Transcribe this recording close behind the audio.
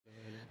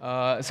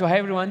So hi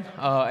everyone.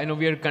 I know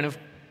we are kind of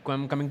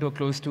coming to a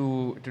close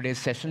to today's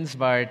sessions,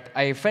 but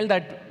I felt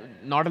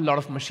that not a lot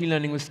of machine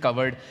learning was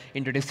covered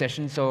in today's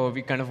session, so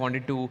we kind of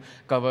wanted to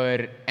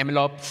cover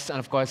MLOps, and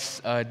of course,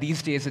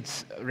 these days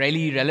it's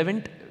really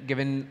relevant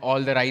given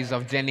all the rise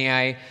of Gen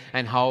AI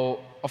and how,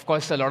 of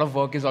course, a lot of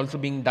work is also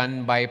being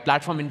done by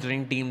platform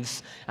engineering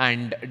teams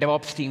and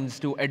DevOps teams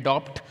to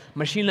adopt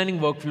machine learning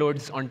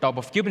workloads on top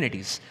of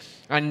Kubernetes.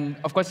 And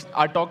of course,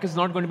 our talk is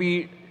not going to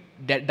be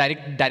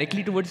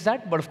directly towards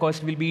that, but of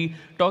course, we'll be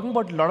talking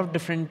about a lot of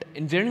different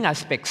engineering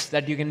aspects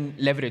that you can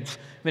leverage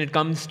when it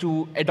comes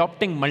to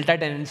adopting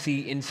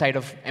multi-tenancy inside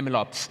of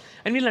MLOps.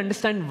 And we'll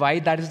understand why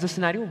that is the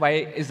scenario, why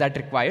is that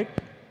required,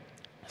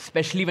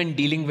 especially when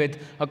dealing with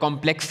a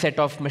complex set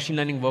of machine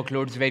learning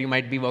workloads where you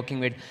might be working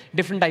with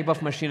different type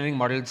of machine learning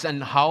models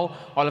and how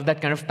all of that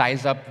kind of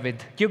ties up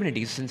with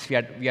Kubernetes since we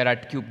are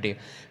at Kube Day.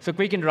 So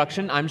quick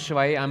introduction, I'm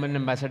Shivay, I'm an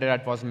ambassador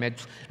at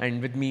WASMEdge,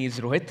 and with me is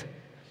Rohit.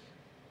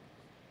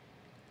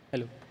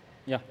 Hello.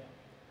 Yeah,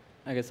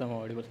 I guess I'm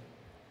audible.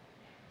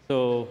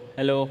 So,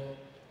 hello.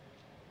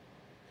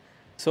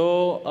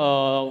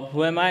 So,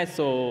 who am I?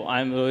 So,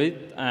 I'm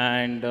Rohit,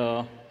 and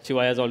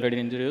Shivay has already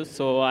introduced.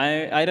 So,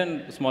 I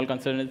run a small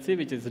consultancy,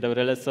 which is a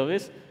developer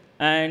service.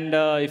 And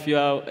if you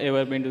have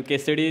ever been to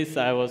case studies,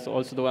 I was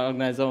also the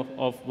organizer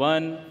of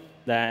one,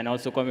 then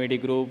also community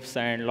groups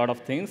and a lot of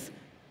things.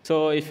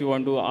 So, if you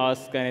want to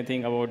ask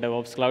anything about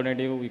DevOps Cloud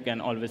Native, you can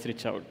always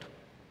reach out.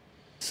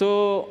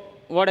 So,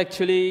 what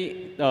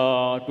actually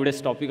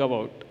today's topic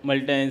about?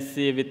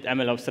 Multi-tenancy with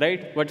MLOps,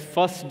 right? But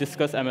first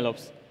discuss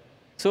MLOps.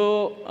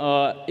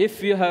 So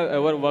if you have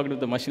ever worked with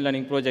the machine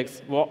learning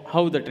projects,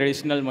 how the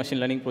traditional machine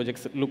learning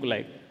projects look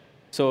like?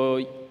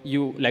 So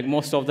you, like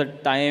most of the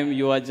time,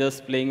 you are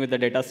just playing with the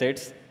data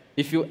sets.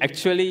 If you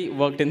actually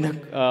worked in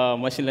the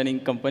machine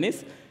learning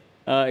companies,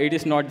 it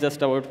is not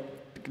just about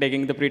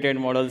taking the pre-trained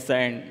models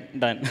and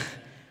done.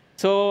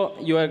 So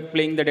you are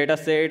playing the data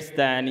sets,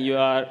 then you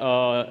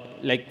are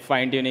like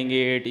fine-tuning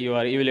it, you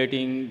are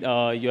evaluating,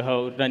 you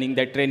have running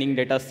the training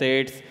data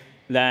sets,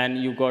 then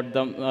you got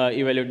them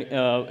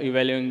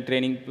evaluating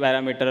training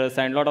parameters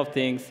and a lot of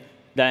things.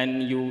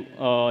 Then you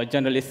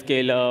generally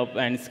scale up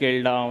and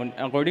scale down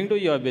according to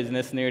your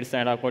business needs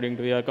and according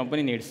to your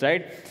company needs,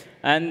 right?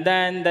 And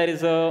then there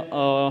is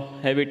a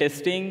heavy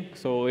testing,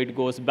 so it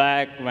goes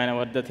back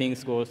whenever the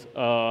things goes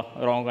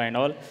wrong and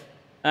all.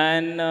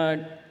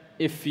 And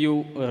if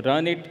you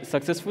run it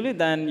successfully,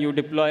 then you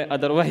deploy.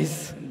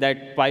 Otherwise,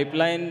 that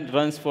pipeline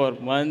runs for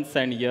months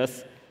and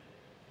years.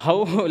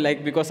 How?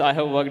 Like, because I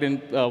have worked in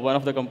one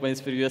of the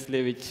companies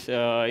previously, which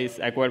is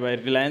acquired by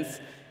Reliance.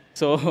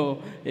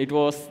 So it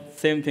was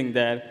same thing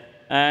there.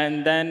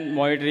 And then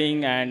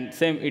monitoring and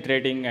same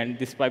iterating, and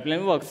this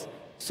pipeline works.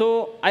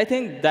 So I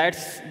think that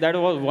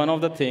was one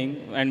of the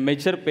thing and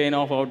major pain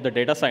of the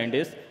data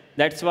scientists.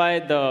 That's why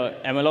the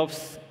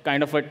MLOps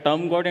kind of a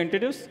term got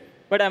introduced.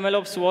 But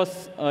MLOps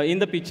was in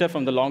the picture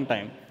from the long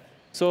time.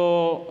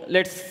 So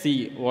let's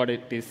see what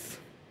it is.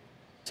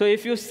 So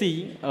if you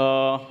see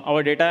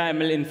our data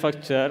ML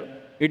infrastructure,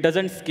 it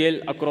doesn't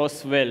scale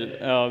across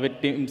well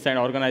with teams and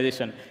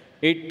organization.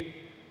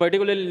 It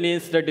particularly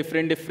needs the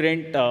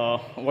different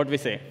what we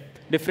say,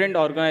 different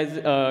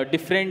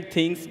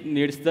things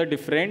needs the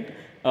different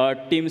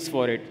teams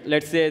for it.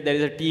 Let's say there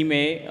is a team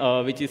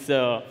A, which is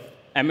a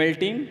ML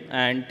team,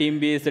 and team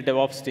B is the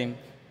DevOps team.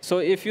 So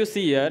if you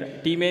see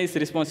here, team A is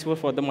responsible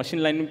for the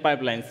machine learning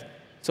pipelines.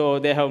 So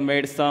they have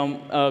made some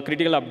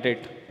critical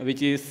update,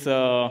 which is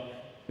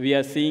we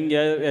are seeing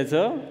here as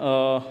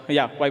a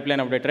pipeline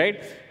update,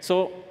 right?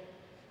 So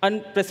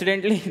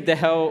unprecedentedly, they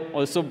have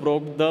also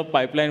broke the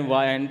pipeline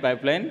Y and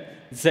pipeline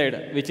Z,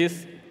 which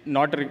is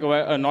not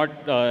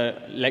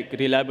like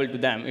reliable to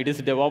them. It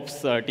is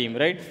DevOps team,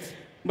 right?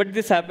 But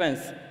this happens.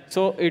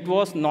 So it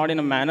was not in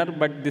a manner,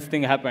 but this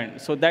thing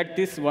happened. So that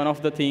is one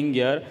of the thing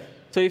here.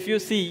 So if you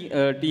see,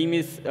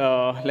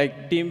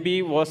 like team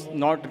B was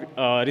not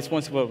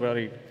responsible for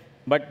it,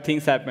 but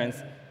things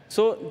happens.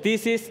 So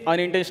this is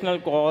unintentional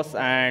cause,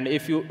 and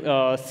if you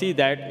see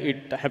that,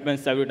 it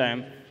happens every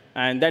time.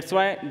 And that's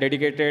why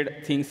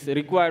dedicated things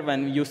required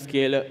when you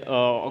scale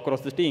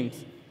across the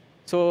teams.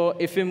 So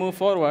if we move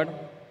forward,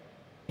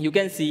 you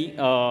can see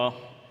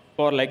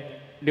for like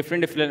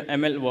different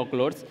ML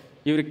workloads,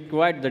 you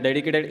require the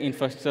dedicated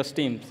infrastructure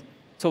teams.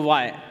 So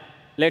why?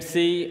 Let's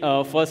see,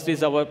 first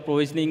is our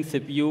provisioning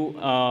CPU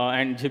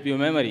and GPU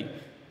memory.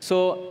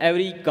 So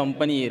every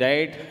company,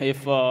 right,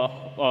 if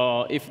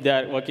they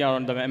are working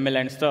on the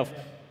ML and stuff,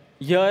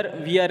 here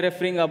we are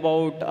referring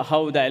about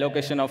how the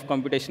allocation of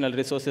computational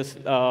resources,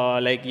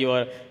 like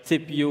your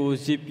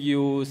CPUs,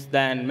 GPUs,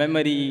 then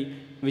memory,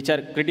 which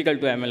are critical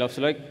to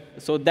MLOps.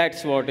 So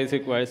that's what is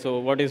required. So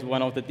what is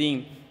one of the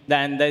things?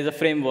 Then there is a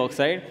framework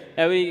side.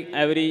 Every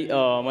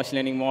machine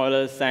learning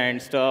models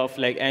and stuff,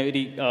 like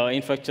every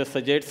infrastructure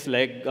suggests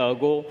like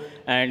Go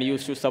and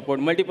used to support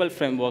multiple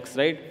frameworks,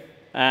 right?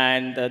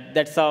 And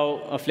that's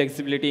how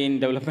flexibility in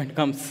development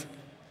comes.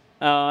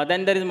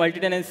 Then there is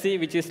multi-tenancy,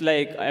 which is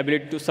like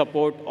ability to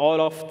support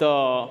all of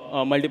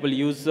the multiple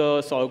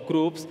users or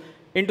groups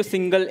into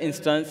single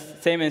instance,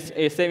 same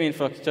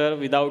infrastructure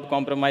without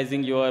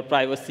compromising your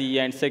privacy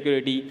and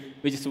security,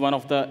 which is one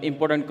of the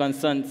important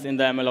concerns in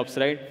the MLOps,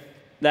 right?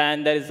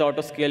 Then there is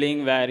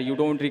auto-scaling, where you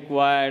don't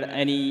require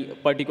any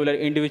particular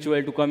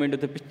individual to come into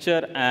the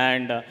picture,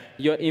 and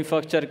your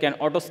infrastructure can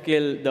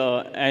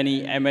auto-scale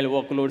any ML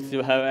workloads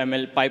you have,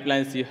 ML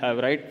pipelines you have,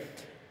 right?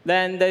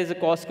 Then there is a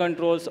cost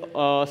controls,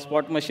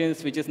 spot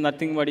machines, which is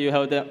nothing but you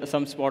have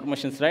some spot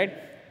machines, right?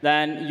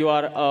 Then you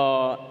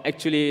are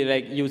actually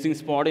like using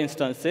spot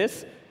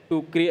instances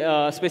to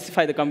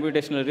specify the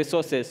computational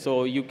resources,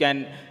 so you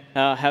can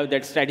have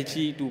that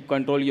strategy to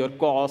control your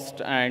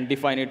cost and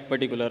define it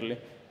particularly.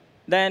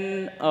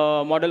 Then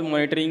model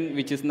monitoring,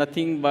 which is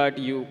nothing but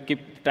you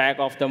keep track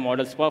of the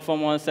model's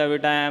performance every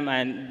time,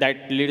 and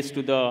that leads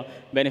to the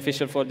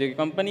beneficial for the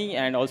company.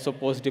 And also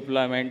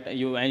post-deployment,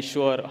 you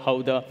ensure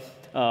how the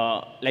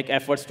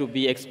efforts to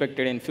be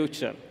expected in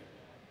future.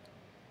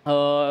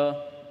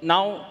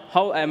 Now,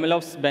 how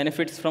MLOps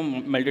benefits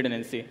from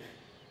multi-tenancy.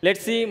 Let's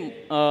see,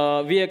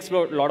 we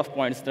explored a lot of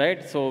points,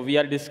 right? So we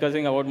are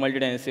discussing about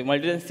multi-tenancy.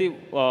 Multi-tenancy,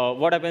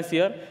 what happens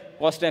here?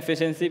 Cost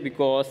efficiency,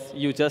 because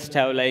you just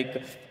have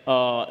like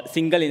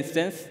single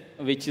instance,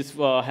 which is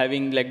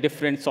having like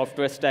different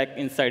software stack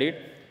inside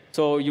it.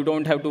 So you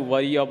don't have to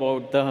worry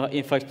about the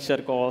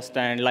infrastructure cost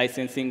and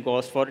licensing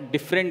cost for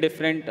different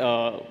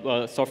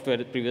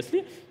software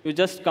previously. You're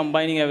just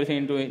combining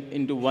everything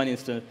into one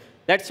instance.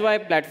 That's why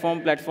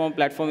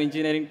platform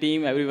engineering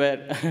team, everywhere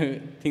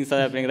things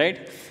are happening,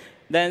 right?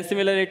 Then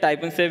similarly,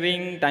 time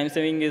saving. Time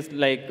saving is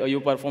like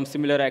you perform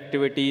similar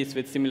activities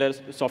with similar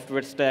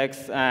software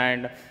stacks,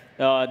 and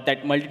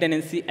that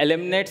multi-tenancy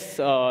eliminates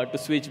to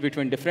switch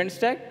between different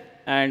stacks,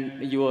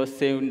 and you are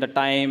saving the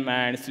time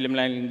and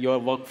streamlining your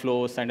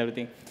workflows and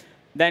everything.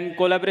 Then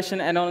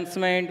collaboration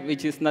announcement,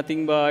 which is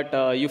nothing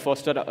but you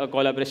foster a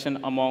collaboration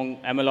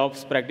among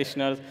MLOps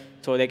practitioners,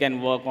 so they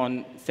can work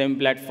on same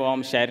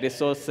platform, share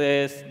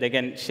resources, they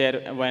can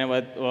share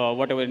whenever,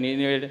 whatever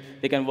needed,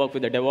 they can work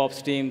with the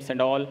DevOps teams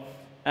and all.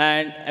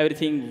 And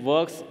everything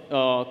works,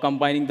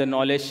 combining the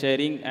knowledge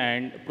sharing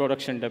and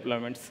production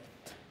deployments.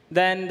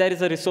 Then there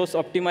is a resource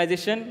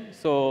optimization.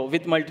 So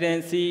with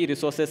multi-tenancy,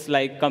 resources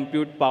like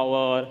compute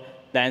power,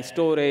 then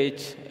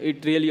storage,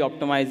 it really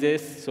optimizes.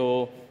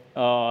 So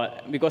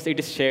because it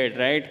is shared,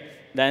 right?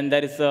 Then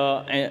there is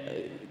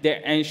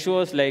that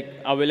ensures like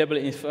available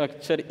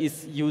infrastructure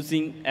is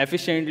using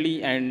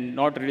efficiently and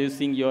not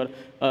reducing your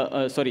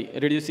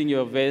reducing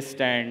your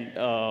waste and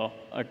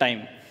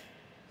time.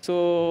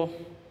 So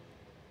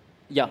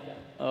yeah,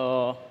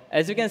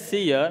 as you can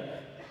see here,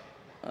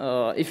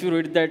 if you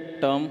read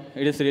that term,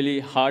 it is really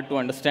hard to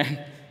understand.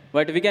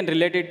 But we can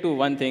relate it to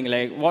one thing,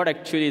 like what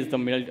actually is the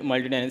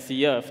multi-tenancy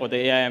here for the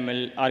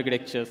AI/ML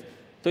architectures.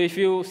 So if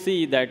you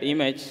see that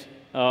image,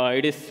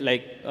 it is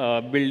like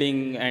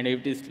building, and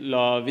it is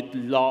with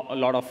a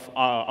lot of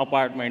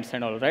apartments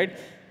and all, right?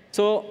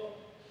 So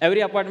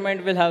every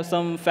apartment will have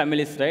some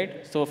families,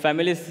 right? So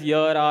families here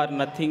are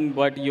nothing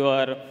but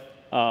your,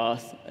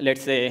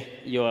 let's say,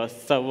 your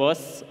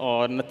servers,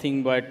 or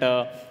nothing but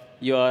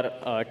your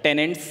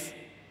tenants.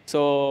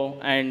 So,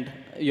 and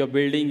your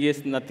building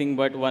is nothing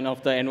but one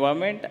of the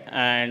environment.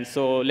 And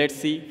so let's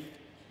see.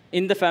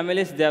 In the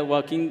families, they are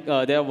working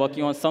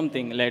on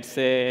something. Let's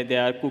say they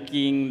are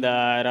cooking, they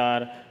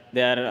are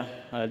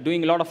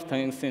doing a lot of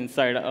things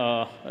inside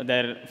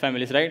their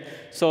families, right?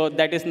 So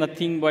that is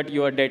nothing but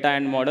your data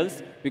and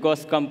models,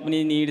 because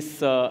company needs,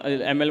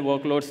 ML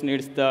workloads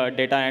needs the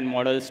data and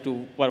models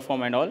to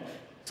perform and all.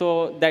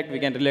 So that we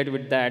can relate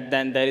with that.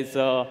 Then there is,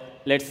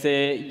 let's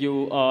say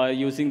you are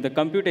using the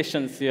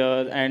computations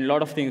here and a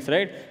lot of things,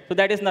 right? So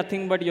that is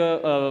nothing but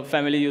your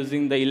family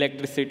using the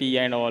electricity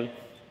and all.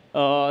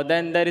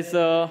 Then there is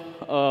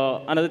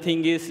another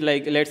thing is,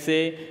 like, let's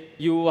say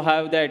you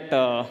have that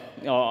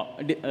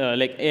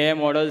like AI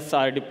models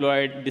are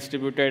deployed,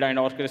 distributed, and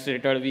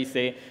orchestrated, we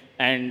say,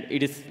 and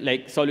it is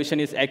like solution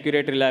is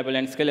accurate, reliable,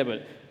 and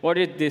scalable. What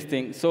is this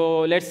thing?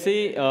 So let's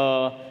say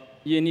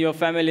in your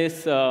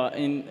families,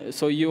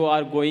 so you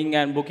are going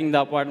and booking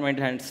the apartment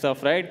and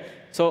stuff, right?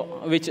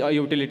 So which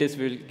utilities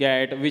will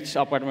get, which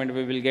apartment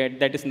we will get,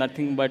 that is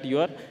nothing but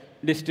your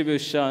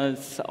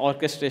distributions,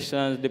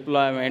 orchestrations,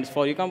 deployments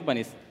for your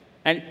companies.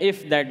 And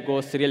if that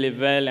goes really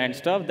well and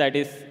stuff, that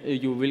is,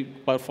 you will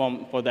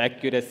perform for the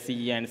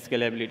accuracy and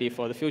scalability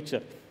for the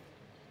future.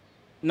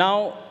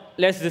 Now,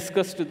 let's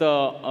discuss to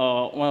the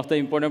one of the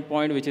important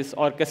point, which is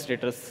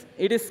orchestrators.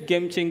 It is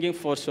game-changing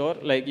for sure.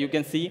 Like you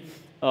can see,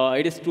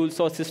 it is tools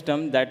or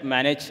system that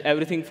manage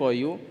everything for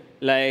you.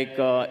 Like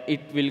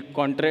it will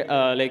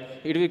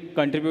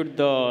contribute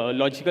the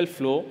logical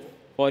flow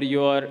for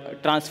your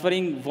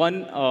transferring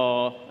one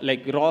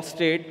like raw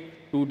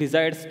state to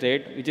desired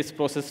state, which is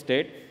process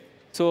state.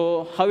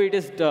 So how it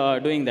is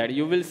doing that?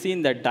 You will see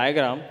in that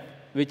diagram,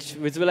 which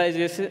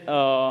visualizes,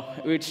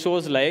 it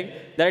shows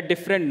like there are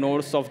different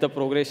nodes of the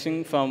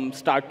progression from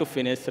start to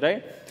finish,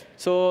 right?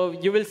 So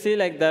you will see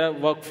like there are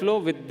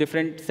workflow with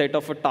different set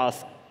of a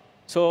task.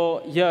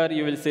 So here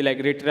you will see like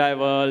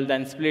retrieval,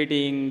 then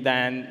splitting,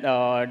 then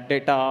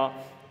data,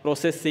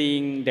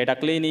 processing, data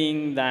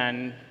cleaning,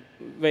 then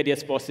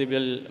various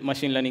possible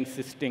machine learning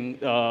system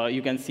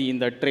you can see in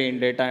the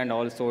trained data, and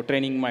also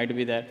training might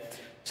be there.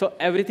 So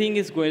everything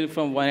is going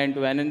from one end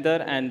to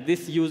another, and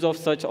this use of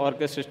such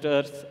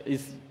orchestrators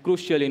is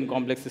crucial in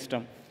complex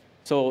system.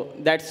 So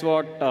that's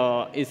what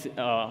is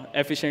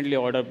efficiently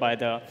ordered by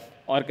the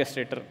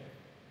orchestrator.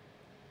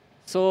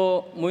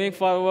 So moving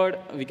forward,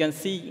 we can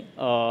see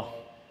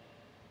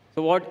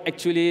so what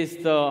actually is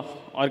the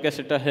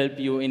orchestrator help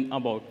you in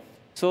about.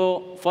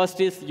 So first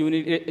is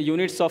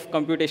units of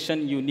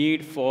computation you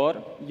need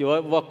for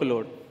your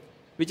workload,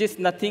 which is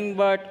nothing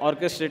but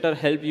orchestrator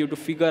help you to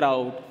figure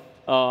out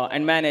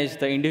and manage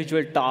the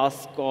individual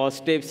tasks or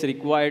steps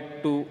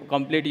required to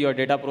complete your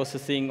data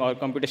processing or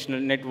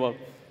computational network.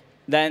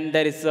 Then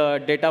there is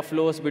data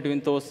flows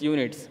between those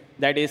units.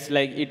 That is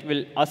like it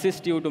will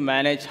assist you to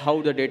manage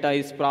how the data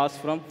is passed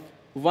from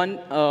one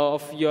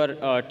of your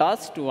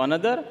tasks to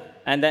another,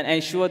 and then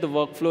ensure the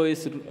workflow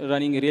is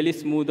running really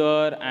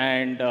smoother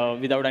and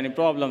without any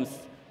problems.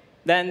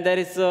 Then there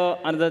is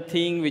another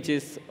thing, which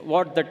is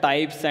what the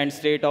types and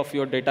state of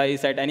your data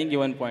is at any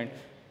given point.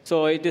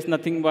 So it is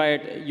nothing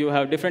but you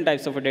have different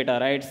types of data,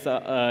 right?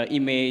 So,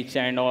 image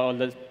and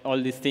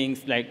all these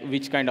things, like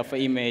which kind of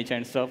image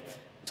and stuff.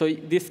 So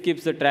this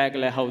keeps the track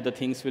like how the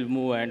things will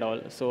move and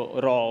all, so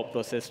raw,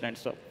 processed, and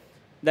stuff.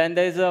 Then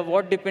there is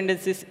what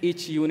dependencies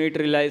each unit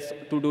relies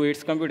to do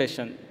its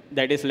computation.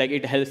 That is like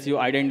it helps you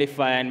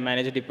identify and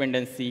manage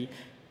dependency,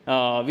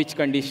 which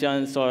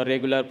conditions or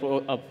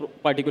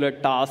particular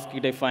task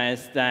it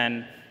defines.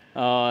 Then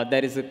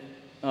there is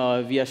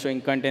we are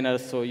showing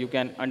containers, so you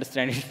can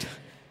understand it.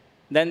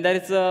 Then there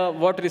is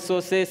what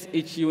resources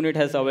each unit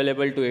has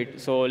available to it.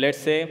 So let's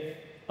say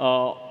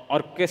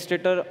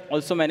orchestrator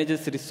also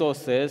manages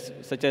resources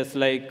such as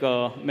like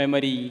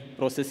memory,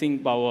 processing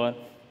power,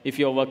 if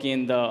you're working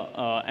in the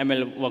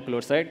ML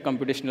workloads, right?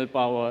 Computational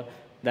power,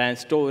 then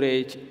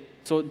storage.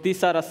 So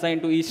these are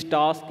assigned to each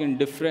task in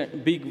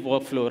different big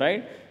workflow,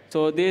 right?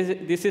 So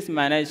this is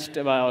managed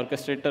by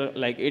orchestrator.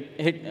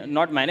 Like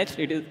not managed,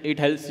 it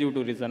helps you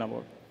to reason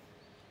about.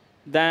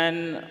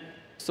 Then,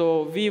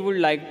 so we would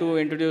like to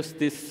introduce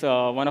this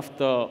one of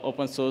the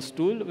open source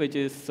tool, which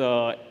is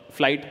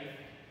Flyte.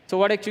 So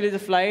what actually is a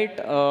Flyte?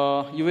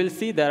 You will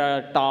see there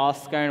are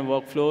tasks and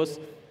workflows.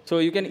 So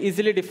you can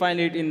easily define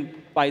it in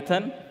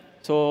Python.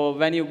 So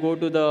when you go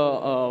to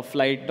the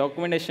Flyte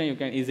documentation, you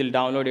can easily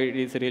download it. It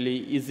is really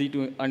easy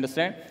to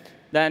understand.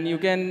 Then you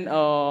can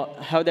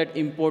have that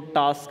import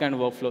task and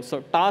workflow.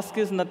 So task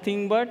is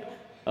nothing but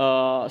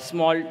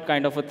small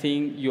kind of a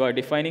thing you are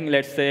defining.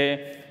 Let's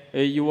say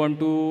you want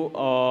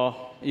to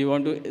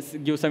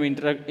give some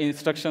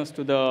instructions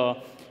to the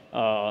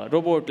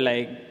robot,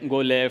 like go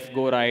left,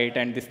 go right,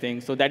 and this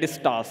thing. So that is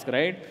task,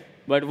 right?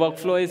 But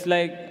workflow is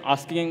like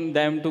asking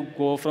them to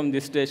go from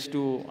this stage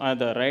to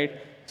another, right?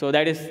 So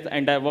that is the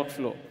entire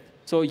workflow.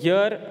 So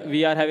here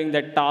we are having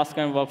that task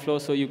and workflow,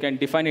 so you can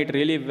define it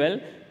really well,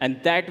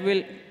 and that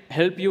will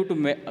help you to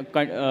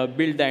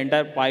build the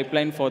entire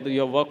pipeline for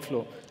your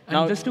workflow. And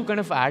now, just to kind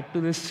of add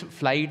to this,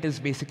 Flyte is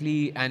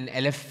basically an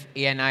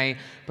LF-ANI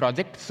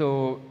project.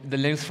 So the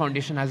Linux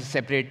Foundation has a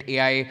separate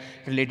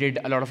AI-related,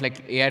 a lot of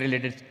like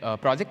AI-related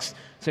projects.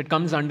 So it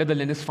comes under the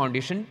Linux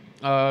Foundation.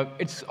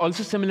 It's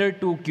also similar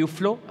to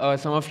Kubeflow.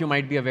 Some of you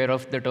might be aware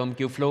of the term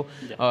Kubeflow.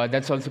 Yeah.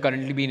 That's also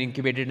currently being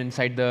incubated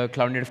inside the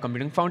Cloud Native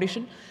Computing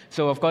Foundation.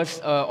 So of course,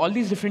 all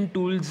these different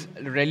tools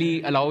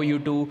really allow you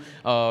to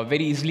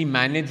very easily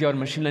manage your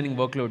machine learning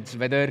workloads,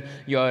 whether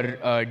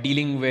you're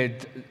dealing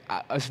with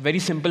a very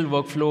simple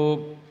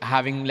workflow,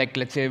 having like,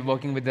 let's say,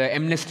 working with the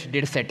MNIST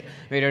dataset,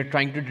 where you're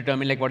trying to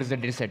determine like what is the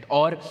dataset.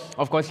 Or,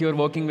 of course, you're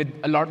working with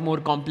a lot more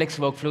complex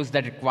workflows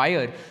that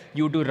require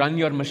you to run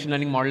your machine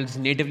learning models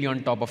natively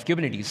on top of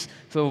Kubernetes.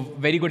 So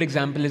very good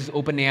example is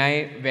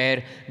OpenAI,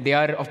 where they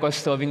are, of course,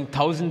 serving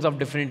thousands of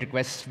different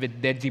requests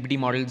with their GPT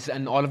models,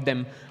 and all of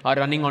them are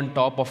running on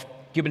top of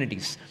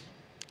Kubernetes.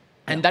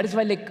 And that is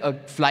why like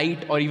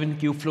Flyte or even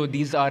Kubeflow,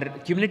 these are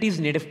Kubernetes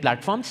native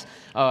platforms.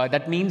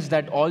 That means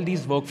that all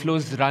these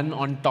workflows run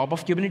on top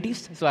of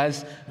Kubernetes. So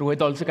as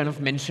Rohit also kind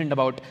of mentioned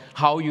about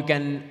how you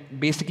can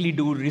basically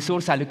do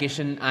resource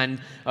allocation and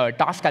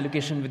task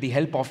allocation with the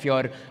help of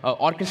your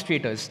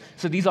orchestrators.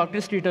 So these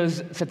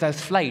orchestrators, such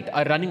as Flyte,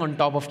 are running on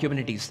top of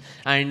Kubernetes.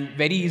 And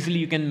very easily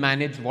you can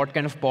manage what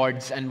kind of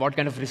pods and what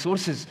kind of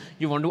resources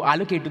you want to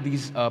allocate to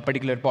these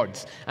particular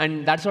pods.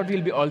 And that's what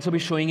we'll also be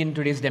showing in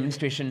today's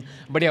demonstration.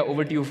 But yeah,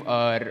 over to you,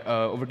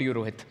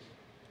 Rohit.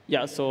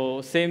 Yeah,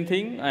 so same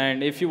thing.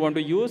 And if you want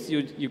to use,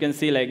 you can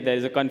see like there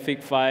is a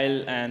config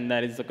file and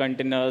there is the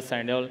containers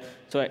and all.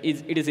 So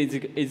it is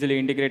easily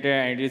integrated,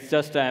 and it's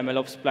just an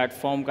MLOps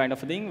platform kind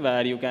of a thing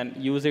where you can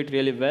use it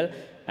really well.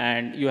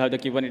 And you have the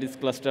Kubernetes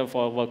cluster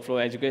for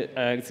workflow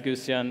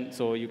execution,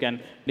 so you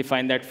can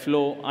define that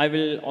flow. I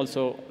will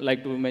also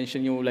like to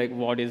mention you like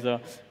what is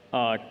a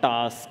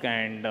task,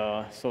 and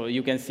so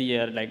you can see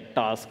here like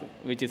task,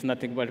 which is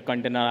nothing but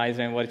containerized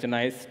and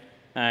versionized.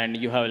 And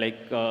you have like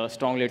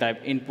strongly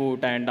typed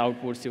input and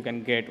outputs you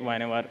can get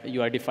whenever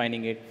you are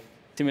defining it.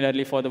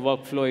 Similarly, for the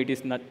workflow, it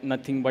is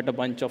nothing but a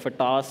bunch of a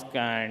task,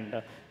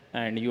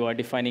 and you are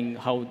defining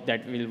how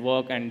that will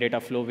work and data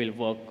flow will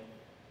work.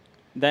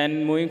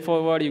 Then moving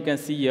forward, you can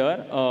see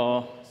here,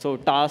 so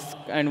tasks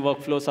and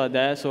workflows are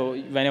there. So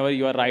whenever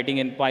you are writing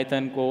in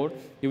Python code,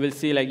 you will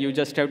see like you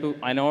just have to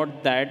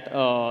annotate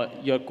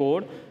that your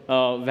code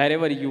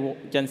wherever you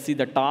can see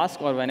the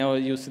task or whenever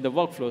you see the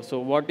workflow. So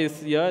what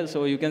is here?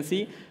 So you can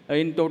see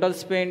in total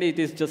spend, it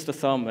is just a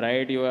sum,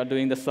 right? You are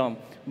doing the sum.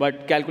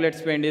 But calculate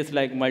spend is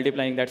like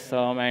multiplying that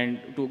sum and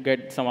to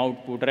get some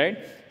output, right?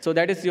 So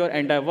that is your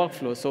entire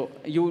workflow. So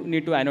you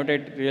need to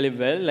annotate really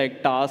well,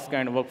 like task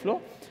and workflow.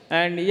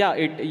 And yeah,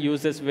 it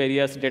uses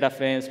various data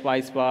frames,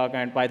 PySpark,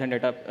 and Python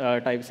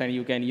data types, and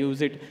you can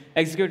use it,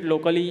 execute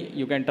locally.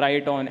 You can try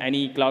it on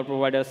any cloud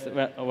providers,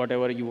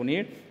 whatever you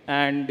need.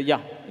 And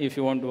yeah, if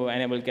you want to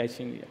enable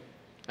caching, yeah.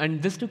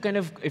 And just to kind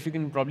of, if you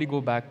can probably go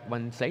back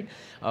one slide,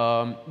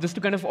 just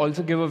to kind of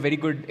also give a very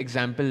good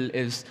example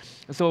is,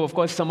 so of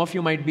course, some of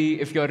you might be,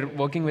 if you're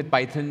working with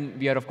Python,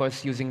 we are of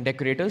course using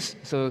decorators.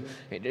 So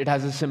it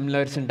has a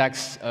similar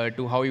syntax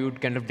to how you would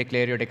kind of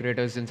declare your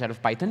decorators inside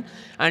of Python.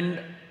 And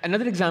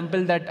another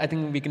example that I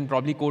think we can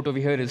probably quote over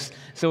here is,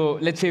 so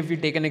let's say if we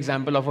take an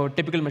example of a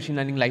typical machine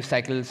learning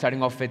lifecycle,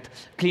 starting off with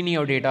cleaning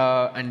your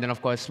data, and then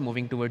of course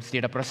moving towards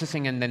data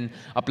processing, and then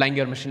applying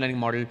your machine learning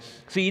model.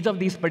 So each of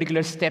these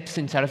particular steps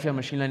inside of your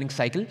machine learning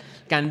cycle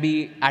can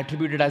be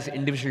attributed as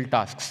individual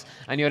tasks.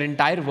 And your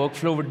entire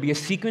workflow would be a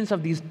sequence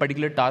of these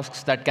particular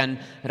tasks that can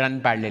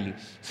run parallelly.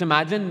 So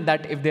imagine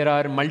that if there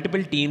are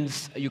multiple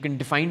teams, you can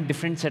define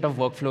different set of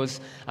workflows,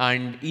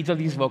 and each of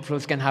these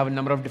workflows can have a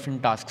number of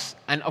different tasks.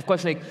 And of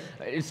course, like,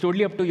 it's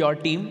totally up to your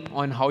team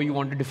on how you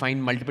want to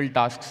define multiple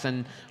tasks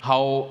and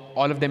how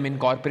all of them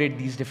incorporate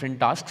these different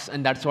tasks.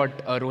 And that's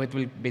what Rohit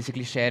will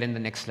basically share in the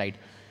next slide.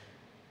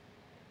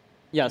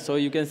 Yeah, so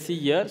you can see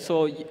here,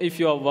 so if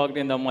you have worked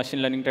in the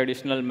machine learning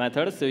traditional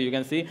methods, so you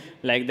can see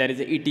like there is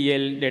a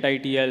ETL, data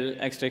ETL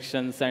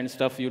extractions and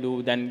stuff you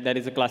do, then there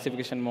is a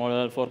classification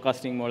model,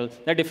 forecasting model,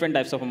 there are different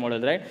types of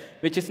models, right?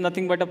 Which is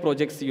nothing but a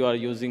projects you are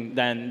using.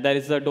 Then there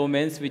is the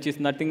domains, which is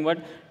nothing but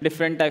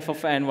different type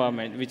of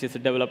environment, which is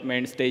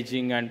development,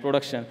 staging, and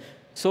production.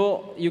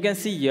 So you can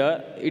see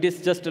here, it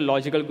is just a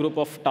logical group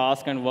of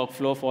tasks and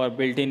workflow for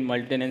built-in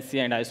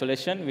multi-tenancy and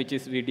isolation, which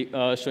is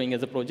showing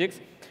as a projects.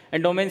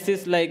 And domains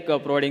is like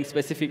providing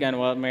specific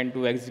environment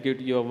to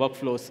execute your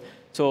workflows.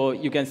 So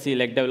you can see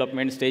like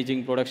development,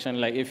 staging, production.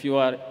 Like if you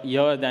are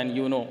here, then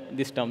you know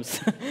these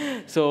terms.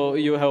 So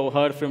you have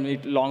heard from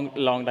it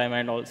long time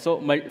and all. So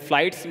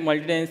Flyte's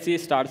multi-tenancy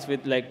starts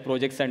with like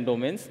projects and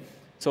domains.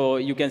 So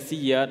you can see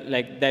here,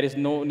 like there is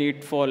no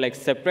need for like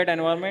separate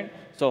environment.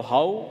 So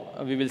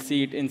how we will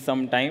see it in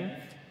some time.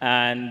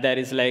 And there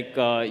is like,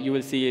 you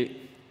will see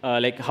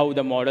like how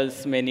the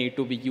models may need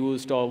to be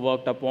used or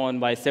worked upon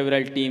by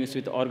several teams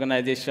with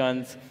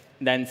organizations.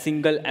 Then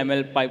single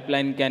ML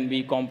pipeline can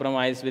be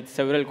compromised with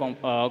several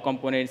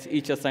components,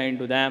 each assigned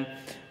to them.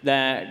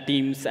 The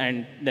teams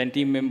and then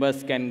team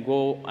members can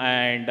go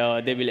and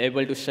they will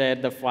able to share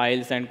the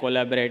files and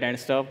collaborate and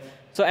stuff.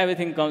 So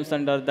everything comes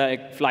under the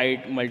like,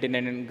 Flyte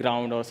multi-tenant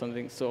ground or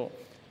something. So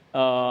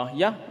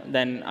yeah,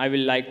 then I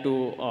will like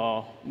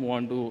to move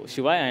on to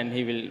Shivay, and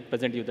he will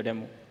present you the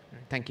demo.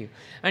 Thank you.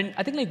 And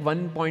I think like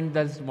one point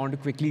that I want to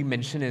quickly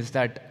mention is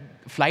that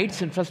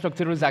Flyte's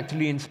infrastructure was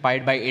actually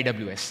inspired by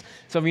AWS.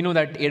 So we know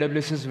that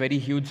AWS is very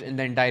huge in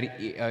the entire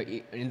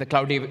in the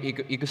cloud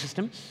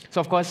ecosystem.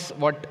 So of course,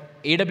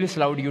 what AWS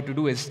allowed you to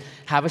do is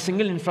have a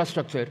single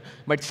infrastructure,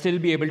 but still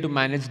be able to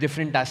manage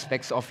different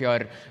aspects of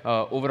your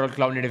overall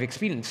cloud native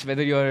experience.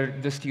 Whether you're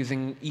just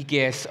using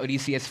EKS or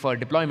ECS for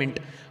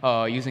deployment,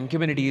 using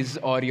Kubernetes,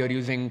 or you're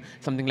using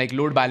something like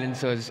load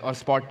balancers or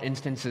Spot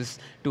instances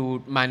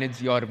to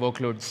manage your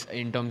workloads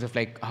in terms of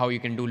like how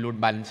you can do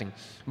load balancing.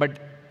 But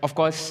of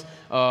course,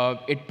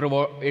 it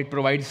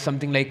provides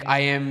something like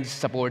IAM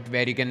support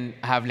where you can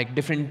have like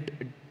different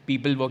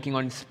people working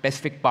on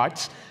specific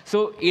parts.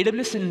 So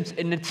AWS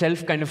in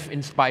itself kind of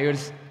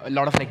inspires a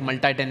lot of like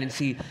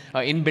multi-tenancy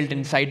inbuilt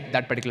inside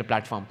that particular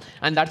platform.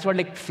 And that's what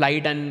like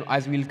Flyte, and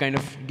as we'll kind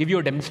of give you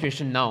a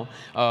demonstration now,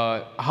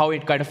 how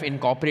it kind of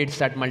incorporates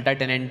that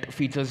multi-tenant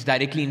features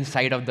directly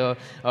inside of the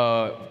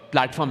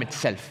platform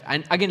itself.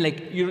 And again,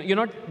 like you're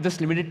not just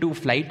limited to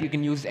Flyte. You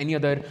can use any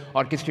other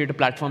orchestrator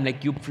platform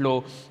like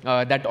Kubeflow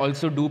that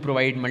also do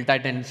provide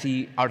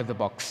multi-tenancy out of the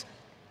box.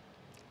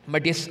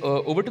 But yes,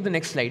 over to the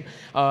next slide.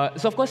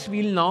 So of course,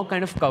 we'll now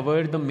kind of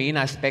cover the main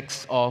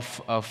aspects of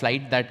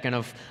Flyte that kind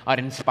of are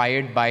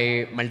inspired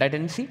by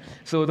multi-tenancy.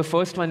 So the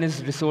first one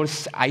is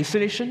resource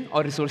isolation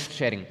or resource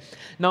sharing.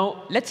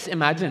 Now, let's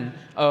imagine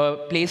a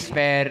place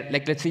where,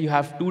 like, let's say you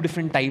have two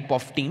different type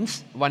of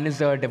teams. One is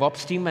the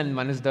DevOps team and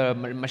one is the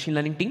machine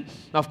learning team.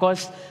 Now, of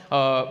course,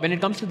 when it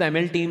comes to the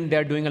ML team,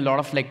 they're doing a lot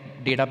of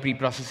like data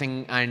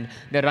pre-processing, and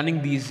they're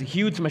running these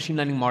huge machine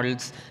learning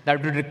models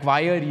that would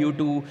require you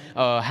to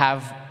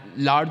have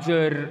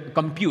larger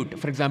compute,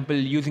 for example,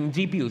 using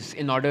GPUs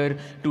in order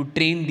to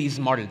train these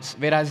models.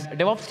 Whereas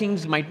DevOps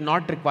teams might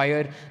not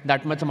require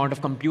that much amount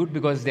of compute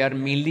because they are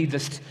mainly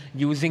just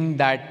using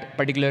that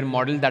particular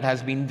model that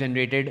has been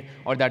generated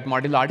or that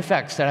model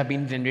artifacts that have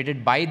been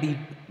generated by the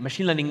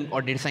machine learning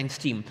or data science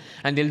team.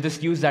 And they'll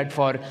just use that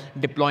for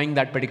deploying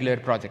that particular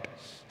project.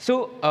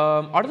 So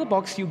out of the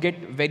box, you get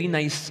very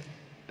nice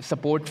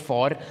support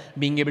for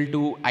being able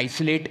to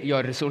isolate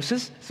your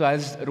resources. So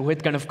as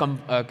Rohit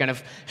kind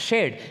of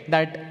shared,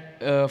 that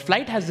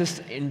Flyte has this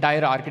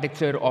entire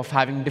architecture of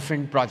having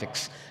different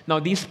projects. Now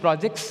these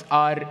projects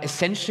are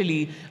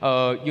essentially,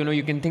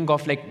 you can think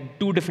of like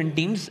two different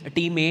teams.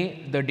 Team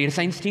A, the data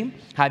science team,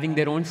 having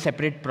their own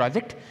separate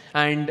project,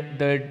 and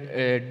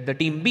the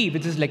team B,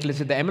 which is like, let's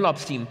say, the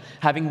MLOps team,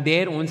 having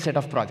their own set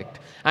of project.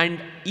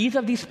 And each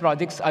of these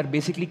projects are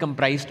basically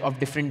comprised of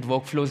different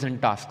workflows and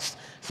tasks.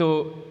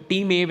 So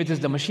team A, which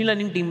is the machine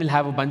learning team, will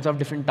have a bunch of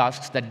different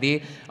tasks that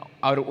they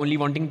are only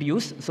wanting to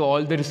use. So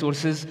all the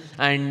resources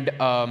and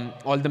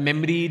all the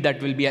memory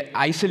that will be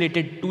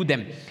isolated to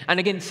them. And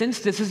again, since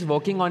this is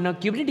working on a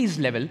Kubernetes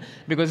level,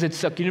 because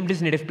it's a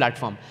Kubernetes native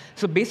platform,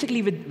 so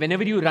basically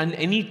whenever you run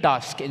any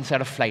task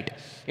inside of Flyte,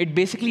 it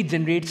basically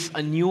generates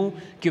a new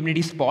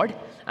Kubernetes pod.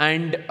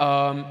 And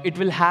it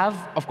will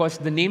have, of course,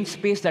 the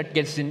namespace that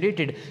gets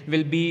generated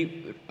will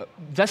be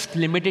just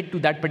limited to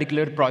that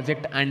particular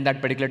project and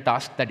that particular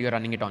task that you're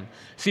running it on.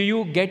 So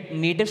you get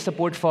native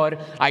support for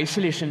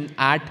isolation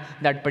at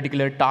that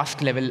particular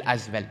task level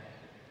as well.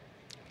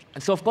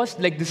 So of course,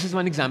 like this is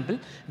one example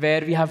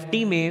where we have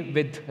team A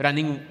with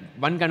running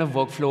one kind of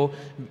workflow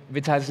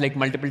which has like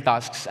multiple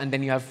tasks, and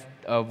then you have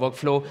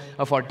workflow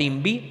for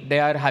team B. They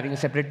are having a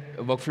separate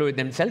workflow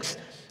themselves.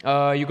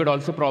 You could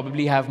also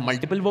probably have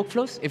multiple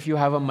workflows if you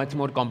have a much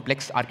more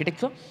complex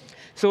architecture.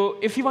 So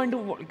if you want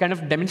to kind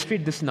of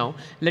demonstrate this now,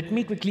 let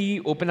me quickly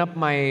open up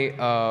my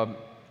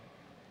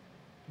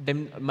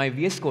my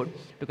VS Code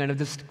to kind of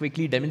just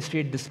quickly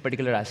demonstrate this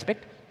particular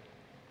aspect.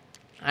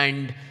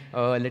 And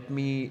let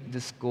me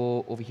just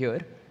go over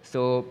here.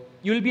 So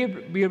you'll be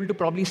able to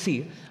probably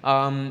see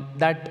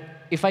that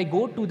if I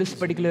go to this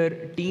particular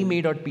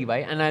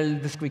team.py, and I'll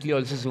just quickly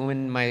also zoom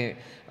in my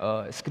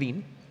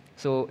screen.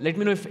 So let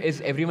me know if is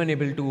everyone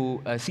able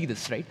to see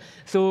this, right?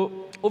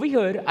 So over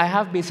here, I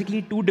have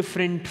basically two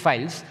different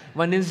files.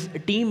 One is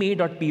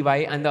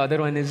team.a.py, and the other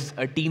one is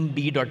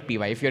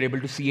team.b.py, if you're able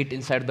to see it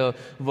inside the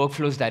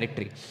workflows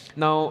directory.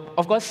 Now,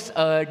 of course,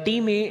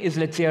 team A is,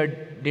 let's say, a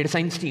data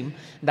science team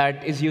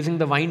that is using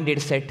the wine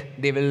data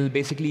set. They will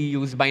basically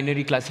use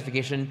binary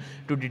classification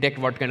to detect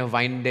what kind of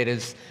wine there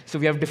is. So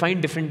we have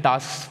defined different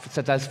tasks,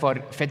 such as for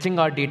fetching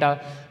our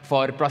data,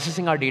 for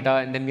processing our data,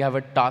 and then we have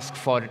a task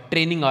for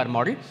training our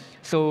model.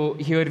 So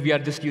here we are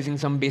just using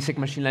some basic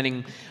machine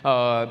learning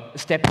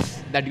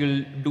steps that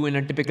you'll do in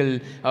a typical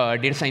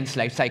data science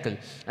life cycle.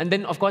 And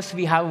then, of course,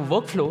 we have a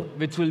workflow,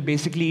 which will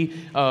basically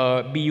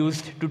be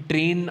used to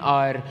train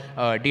our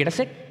data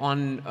set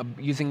on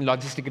using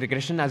logistic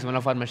regression as one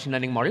of our machine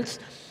learning models.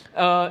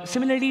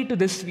 Similarly to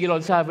this, we'll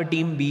also have a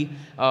team B.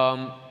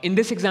 In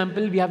this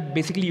example, we have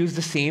basically used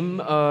the same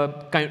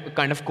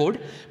kind of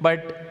code,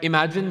 but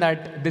imagine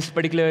that this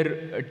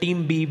particular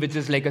team B, which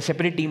is like a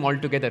separate team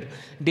altogether,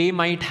 they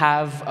might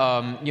have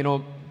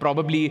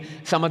probably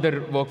some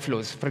other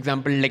workflows. For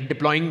example, like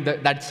deploying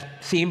that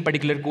same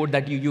particular code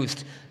that you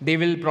used. They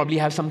will probably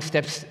have some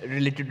steps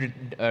related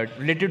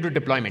to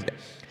deployment.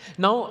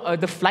 Now,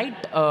 the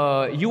Flyte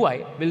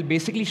UI will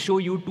basically show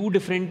you two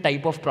different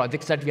type of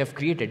projects that we have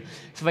created.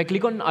 So if I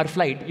click on our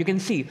Flyte, you can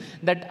see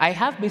that I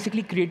have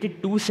basically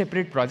created two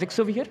separate projects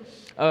over here.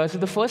 So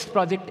the first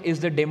project is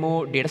the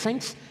demo data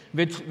science,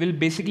 which will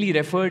basically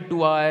refer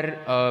to our,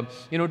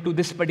 to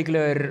this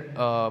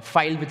particular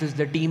file, which is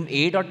the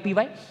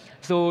team.a.py.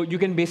 So you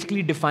can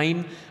basically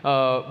define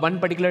one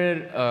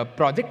particular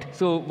project.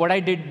 So what I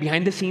did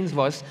behind the scenes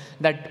was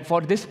that for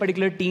this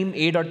particular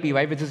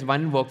team.a.py, which is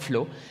one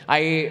workflow,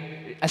 I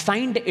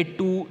assigned it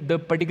to the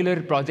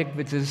particular project,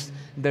 which is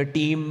the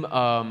team.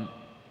 And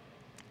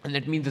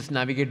let me just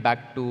navigate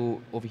back to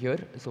over here.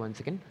 So 1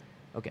 second.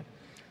 OK.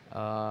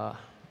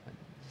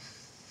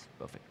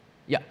 Perfect.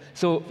 Yeah,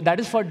 so that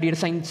is for data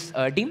science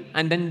team.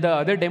 And then the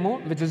other demo,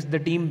 which is the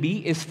team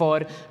B, is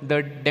for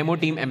the demo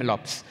team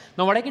MLOps.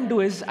 Now, what I can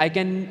do is I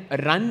can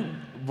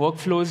run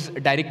workflows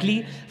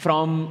directly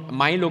from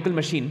my local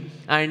machine,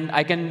 and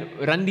I can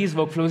run these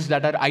workflows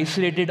that are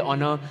isolated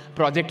on a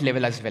project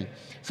level as well.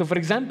 So for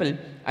example,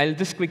 I'll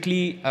just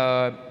quickly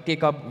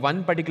take up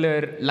one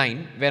particular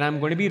line where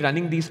I'm going to be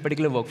running these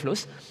particular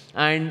workflows,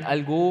 and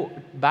I'll go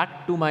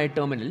back to my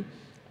terminal,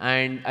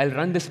 and I'll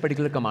run this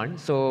particular command.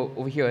 So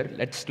over here,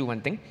 let's do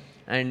one thing,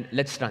 and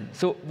let's run.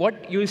 So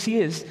what you'll see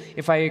is,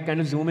 if I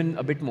kind of zoom in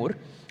a bit more,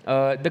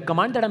 the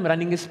command that I'm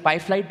running is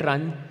pyflyte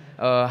run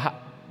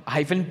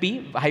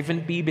 -p.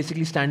 -p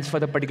basically stands for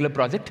the particular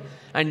project.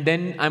 And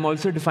then I'm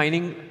also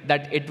defining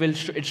that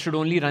it should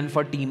only run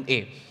for team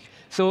A.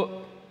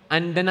 So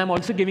And then I'm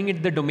also giving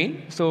it the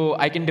domain, so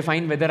I can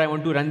define whether I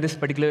want to run this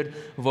particular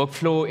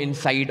workflow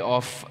inside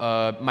of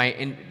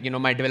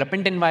my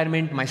development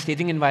environment, my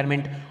staging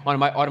environment, or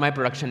my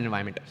production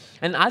environment.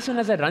 And as soon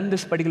as I run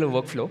this particular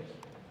workflow,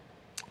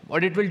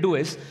 what it will do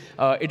is,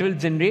 it will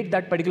generate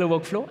that particular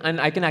workflow,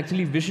 and I can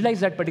actually visualize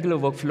that particular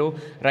workflow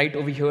right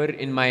over here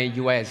in my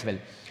UI as well.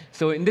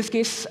 So in this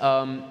case,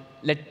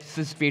 let's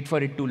just wait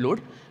for it to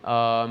load.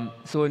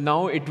 So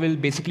now it will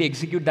basically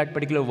execute that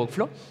particular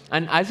workflow.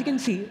 And as you can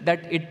see,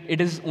 that it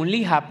is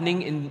only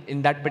happening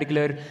in that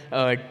particular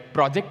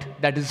project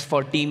that is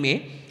for team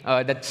A,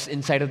 that's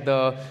inside of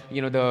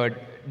the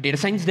data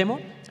science demo.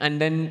 And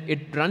then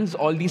it runs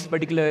all these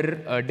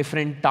particular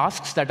different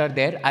tasks that are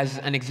there as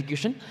an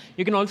execution.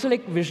 You can also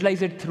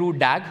visualize it through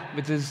DAG,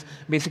 which is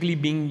basically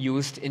being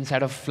used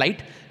inside of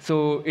Flyte.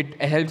 So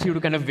it helps you to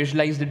kind of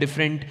visualize the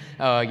different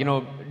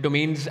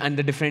domains and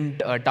the different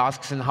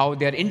tasks and how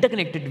they are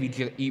interconnected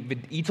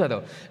with each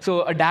other.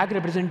 So a DAG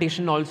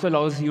representation also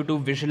allows you to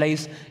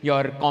visualize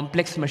your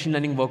complex machine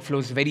learning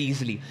workflows very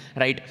easily,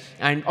 right?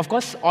 And of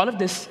course, all of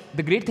this,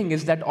 the great thing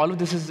is that all of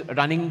this is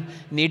running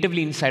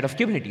natively inside of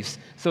Kubernetes.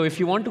 So if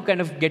you want to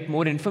kind of get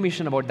more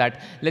information about that,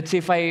 let's say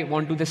if I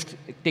want to just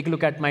take a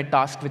look at my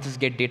task, which is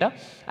get data,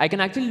 I can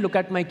actually look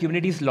at my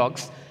Kubernetes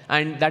logs,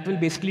 and that will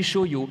basically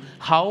show you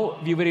how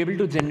we were able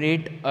to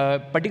generate a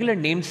particular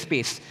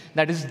namespace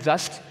that is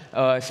just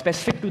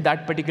specific to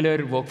that particular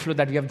workflow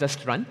that we have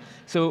just run.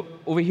 So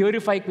over here,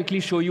 if I quickly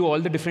show you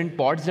all the different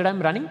pods that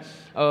I'm running,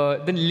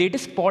 the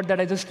latest pod that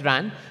I just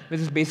ran,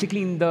 which is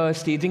basically in the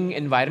staging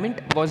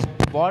environment, was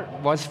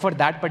for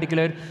that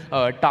particular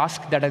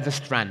task that I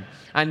just ran.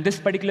 And this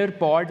particular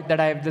pod that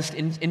I have just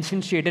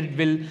instantiated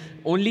will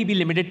only be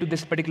limited to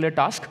this particular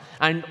task,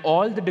 and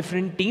all the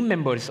different team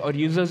members or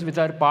users which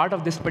are part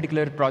of this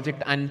particular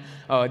project and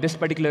this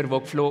particular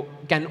workflow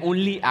can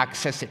only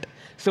access it.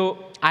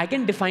 So I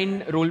can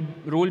define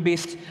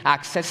role-based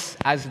access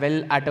as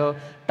well at a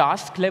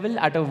task level,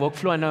 at a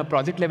workflow and a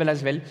project level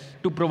as well,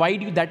 to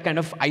provide you that kind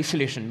of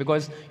isolation,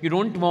 because you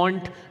don't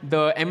want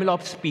the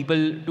MLOps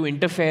people to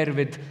interfere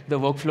with the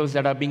workflows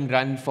that are being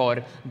run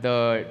for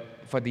the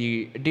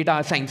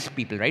data science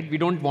people, right? We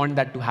don't want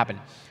that to happen.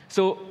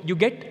 So you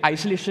get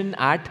isolation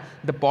at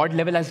the pod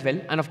level as well.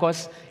 And of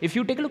course, if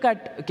you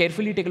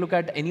carefully take a look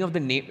at any of the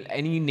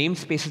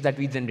namespaces that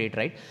we generate,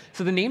 right?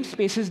 So the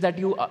namespaces that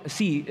you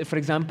see, for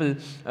example,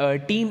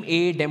 team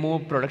A demo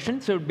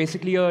production. So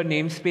basically, a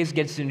namespace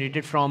gets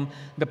generated from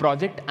the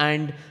project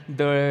and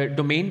the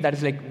domain. That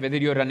is whether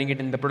you're running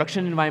it in the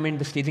production environment,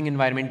 the staging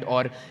environment,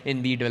 or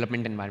in the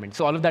development environment.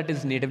 So all of that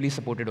is natively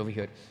supported over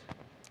here.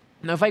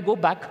 Now, if I go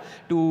back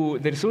to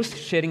the resource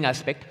sharing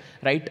aspect,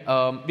 right,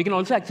 we can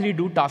also actually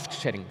do task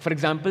sharing. For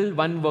example,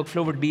 one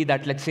workflow would be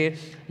that, let's say,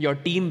 your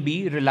team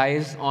B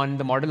relies on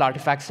the model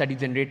artifacts that you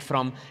generate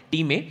from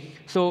team A.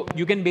 So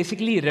you can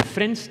basically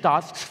reference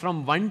tasks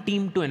from one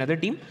team to another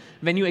team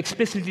when you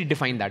explicitly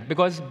define that.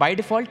 Because by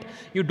default,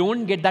 you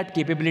don't get that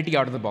capability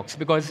out of the box,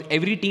 because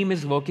every team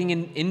is working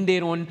in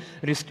their own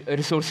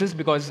resources,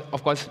 because,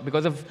 of course,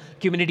 because of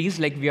Kubernetes,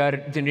 we are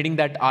generating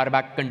that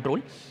RBAC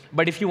control.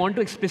 But if you want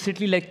to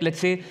explicitly, let's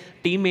say,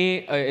 team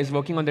A is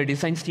working on the data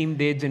science team,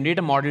 they generate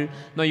a model.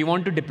 Now you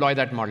want to deploy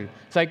that model.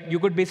 So you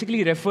could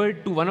basically refer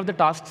to one of the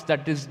tasks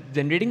that is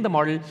generating the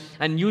model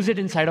and use it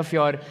inside of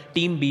your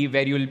team B,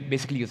 where you'll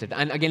basically use it.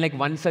 And again,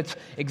 one such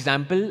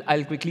example,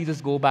 I'll quickly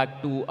just go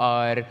back to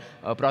our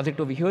project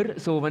over here.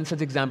 So one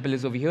such example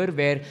is over here,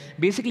 where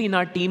basically in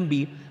our team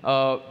B,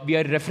 we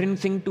are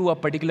referencing to a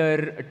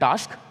particular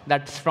task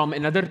that's from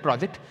another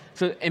project.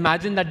 So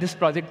imagine that this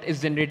project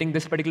is generating,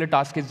 this particular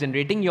task is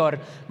generating your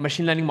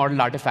machine learning model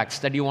artifacts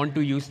that you want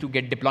to use to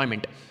get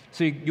deployment.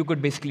 So you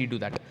could basically do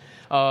that.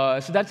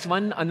 So that's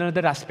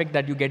another aspect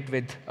that you get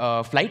with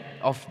Flyte,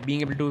 of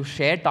being able to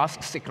share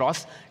tasks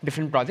across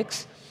different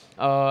projects.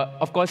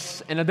 Of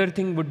course, another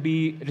thing would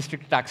be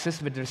restricted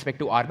access with respect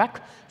to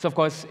RBAC. So of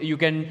course, you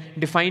can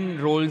define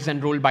roles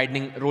and role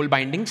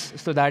bindings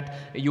so that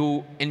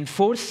you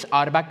enforce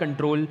RBAC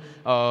control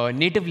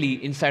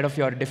natively inside of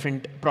your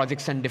different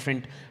projects and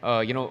different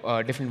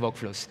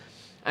workflows.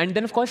 And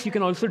then, of course, you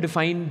can also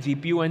define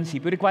GPU and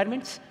CPU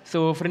requirements.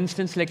 So for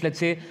instance, let's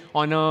say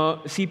on a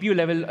CPU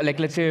level,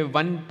 let's say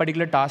one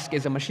particular task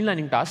is a machine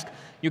learning task,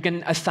 you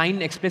can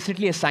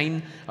explicitly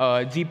assign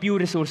GPU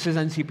resources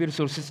and CPU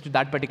resources to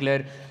that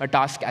particular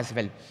task as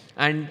well.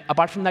 And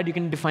apart from that, you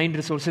can define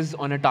resources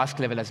on a task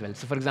level as well.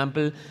 So for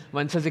example,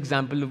 one such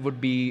example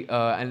would be,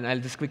 and I'll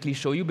just quickly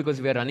show you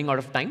because we are running out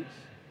of time.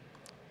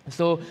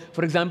 So,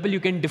 for example, you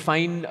can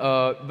define,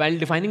 while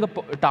defining a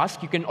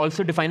task, you can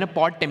also define a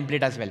pod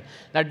template as well.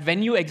 That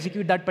when you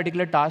execute that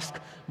particular task,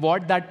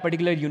 what that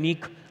particular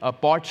unique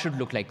pod should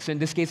look like. So in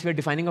this case, we're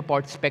defining a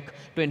pod spec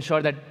to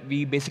ensure that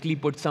we basically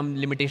put some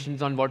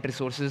limitations on what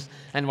resources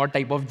and what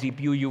type of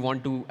GPU you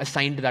want to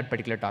assign to that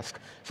particular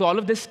task. So all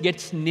of this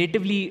gets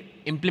natively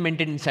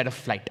implemented inside of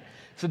Flyte.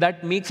 So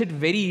that makes it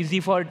very easy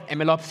for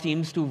MLOps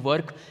teams to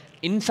work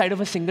inside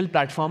of a single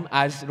platform,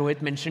 as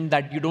Rohit mentioned,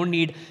 that you don't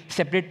need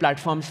separate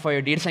platforms for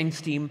your data science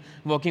team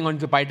working on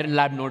Jupyter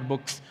Lab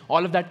notebooks.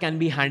 All of that can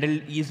be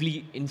handled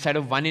easily inside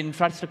of one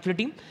infrastructure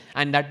team,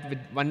 and that with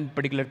one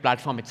particular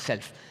platform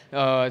itself.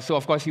 So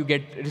of course, you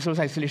get resource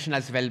isolation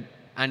as well.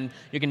 And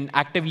you can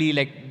actively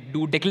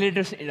do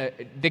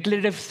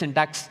declarative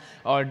syntax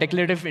or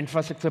declarative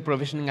infrastructure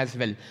provisioning as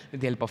well with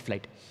the help of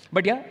Flyte.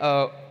 But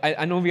yeah,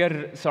 I know we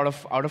are sort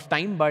of out of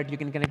time, but you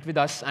can connect with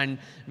us, and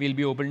we'll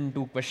be open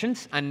to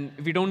questions. And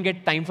if we don't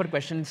get time for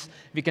questions,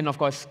 we can, of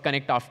course,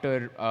 connect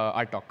after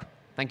our talk.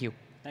 Thank you.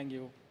 Thank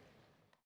you.